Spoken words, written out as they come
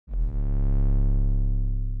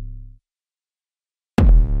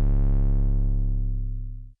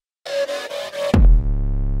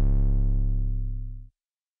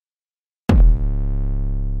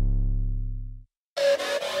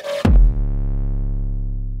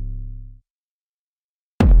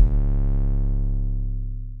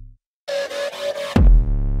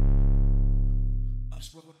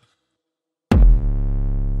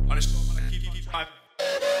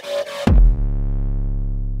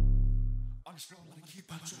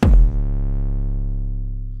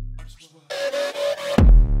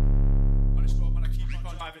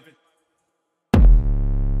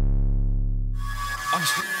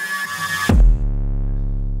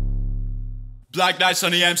Black nights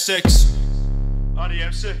on the M6. On the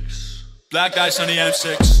M6. Black nights on the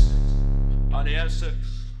M6. On the M6.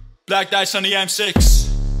 Black nights on the M6.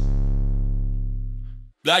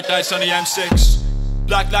 Black nights on the M6.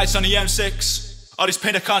 Black lights on the M6. All this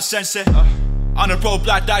pain I can't sense it. On the road,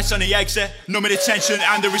 black lights on the exit. No more the tension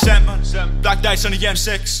and the resentment. Black lights on the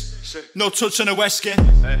M6. No touch on the west skin.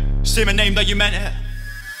 Say my name like you meant it.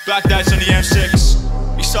 Black lights on the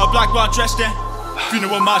M6. You saw black one dressed in.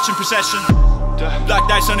 Funeral marching procession. Black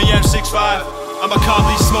lights on the M65. I'm a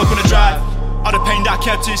calmly smoke on the drive. All the pain that I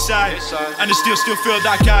kept inside, and the steel still feel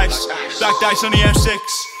like ice. Black dice on the M6.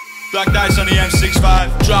 Black dice on the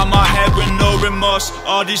M65. Drown my head with no remorse.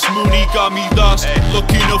 All this moody got me lost.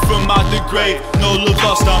 Looking up from out the grave. No love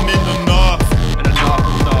lost, I'm in the north.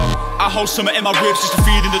 I hold summer in my ribs just to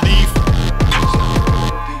feed in the leaf.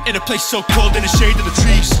 In a place so cold in the shade of the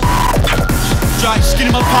trees. Dry skin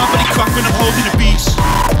in my palm, but it crack when I'm holding the beast.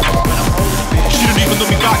 She don't even look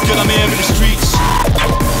me back, girl, I'm here in the streets.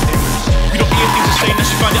 We don't hear things the same, now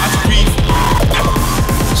she find it hard to breathe.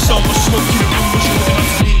 So much smoke in the room, but she holding on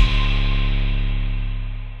to me.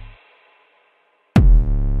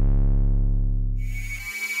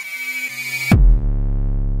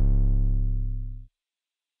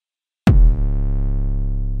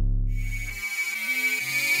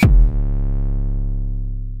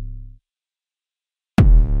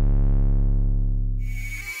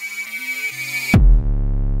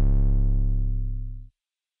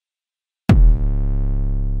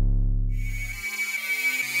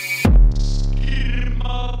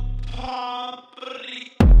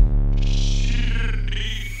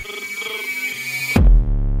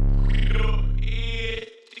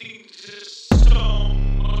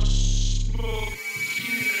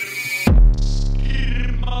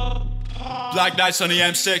 Black nights on the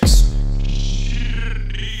M6.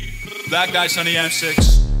 Black nights on the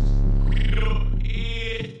M6.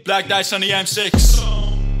 Black nights on the M6.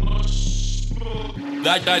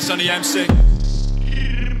 Black nights on the M6.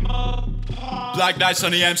 Black nights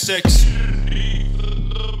on the M6.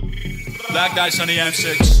 Black nights on the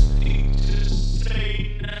M6.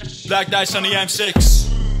 Black nights on the M6.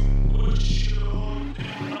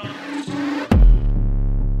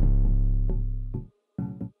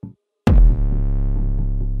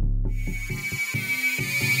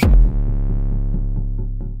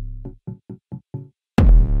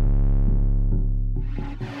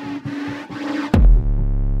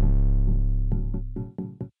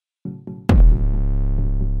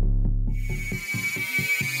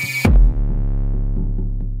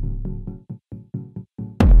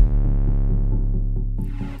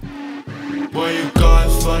 Where you going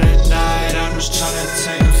for the night? I'm just tryna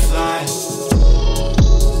take a flight.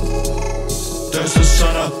 There's the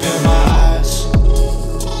sun up in my eyes.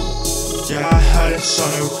 Yeah, I heard it's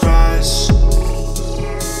on the rise.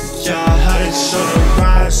 Yeah, I heard it's on the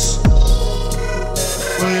rise.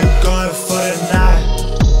 Where you going for the night?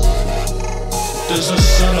 There's the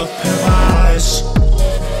sun up in my eyes.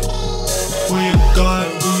 Where you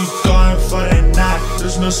going for the night?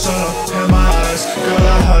 There's no sun up in my eyes. Girl,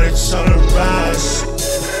 I heard it's on the rise.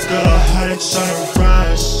 Girl, I heard it's on the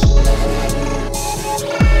rise.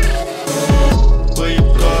 Where you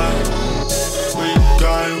going? Where you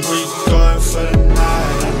going? Where you going for the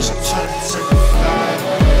night? I'm just trying to take a flight.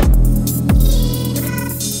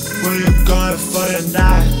 Where you going for the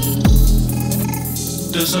night?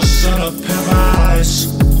 There's no sun up in my eyes.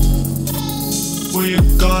 Where you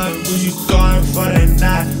going for the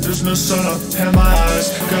night? There's no sun up in my eyes.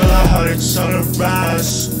 Girl, I heard it's on the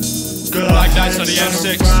rise. Girl, Black nights on the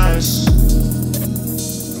M6.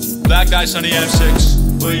 Black nights on the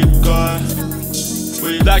M6. Where you going?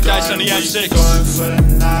 Where you Black going? nights on the Where M6. you going for the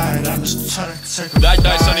night? I'm just trying to take a Black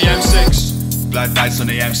nights on the M6. Black nights on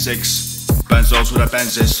the M6. Benzos with the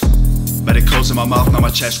Benzes. Medicals in my mouth, now my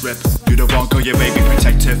chest rip. You the wrong girl, you may be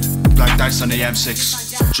protective. Black dice on the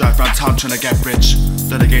M6. Drive round town trying to get rich.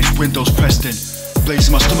 Then against windows pressed in.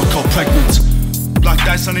 Blazing my stomach all pregnant. Black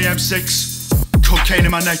dice on the M6. Cocaine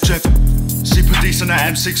in my neck drip. See police on the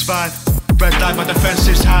M65. Red light, my defense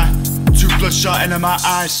is high. Two bloodshot into my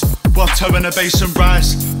eyes. While turning the bass and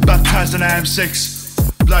rise. Baptized in the M6.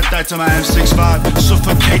 Black lights on my M65.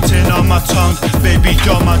 Suffocating on my tongue. Baby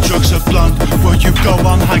girl, my drugs are blunt. Where you go,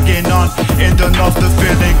 I'm hanging on. In the north, the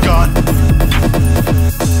feeling gone.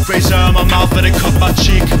 Razor on my mouth, let it cut my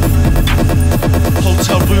cheek.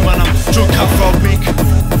 Hotel room and I'm drunk out for a week.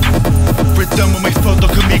 Rhythm when we float,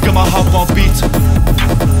 look at me, got my heart won't beat.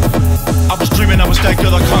 I was dreaming I was dead,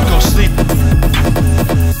 girl, I can't go sleep.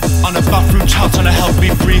 On the bathroom top trying to help me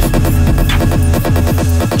breathe.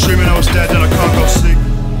 Dreaming I was dead and I can't go sleep.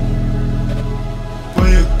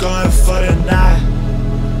 Where you going for the night?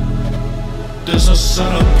 There's no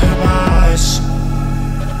sun up in my eyes.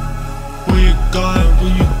 Where you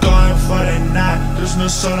going for the night? There's no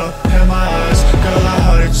sun up in my eyes. Girl, I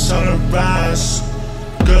heard it's on the rise.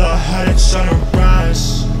 Girl, I heard it's on the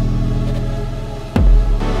rise.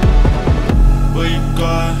 Where you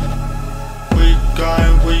going? Where you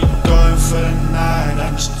going? Where you going for the night?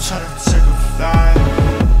 I'm just trying to take a flight.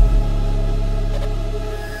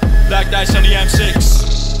 Black dice on the M6.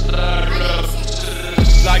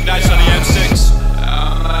 Black dice on the M6.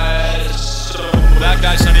 Black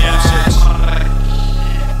dice on the M6.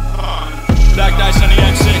 Black dice on the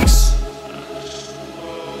M6.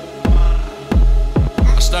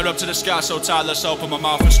 I stare up to the sky so tight, let's open my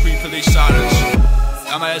mouth and scream police silence.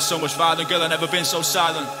 Now my head's so much violent, girl, I've never been so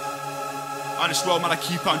silent. On this road, man, I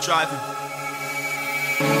keep on driving.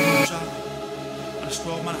 On this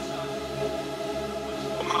road, man, I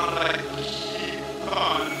keep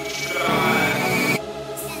on driving.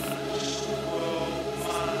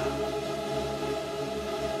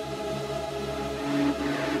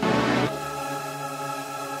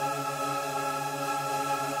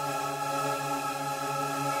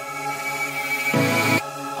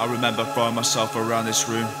 I remember throwing myself around this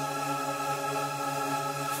room,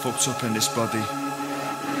 fucked up in this body.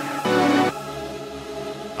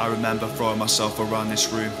 I remember throwing myself around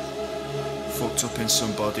this room, fucked up in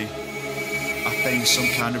somebody. I feigned some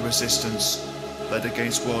kind of resistance, led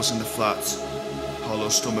against walls in the flat, hollow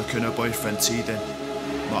stomach and a boyfriend teething,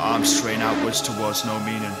 my arms straying outwards towards no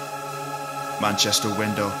meaning. Manchester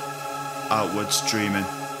window, outwards dreaming,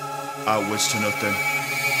 outwards to nothing,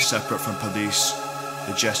 separate from police.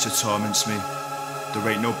 The gesture torments me, there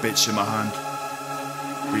ain't no bitch in my hand.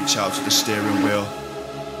 Reach out to the steering wheel,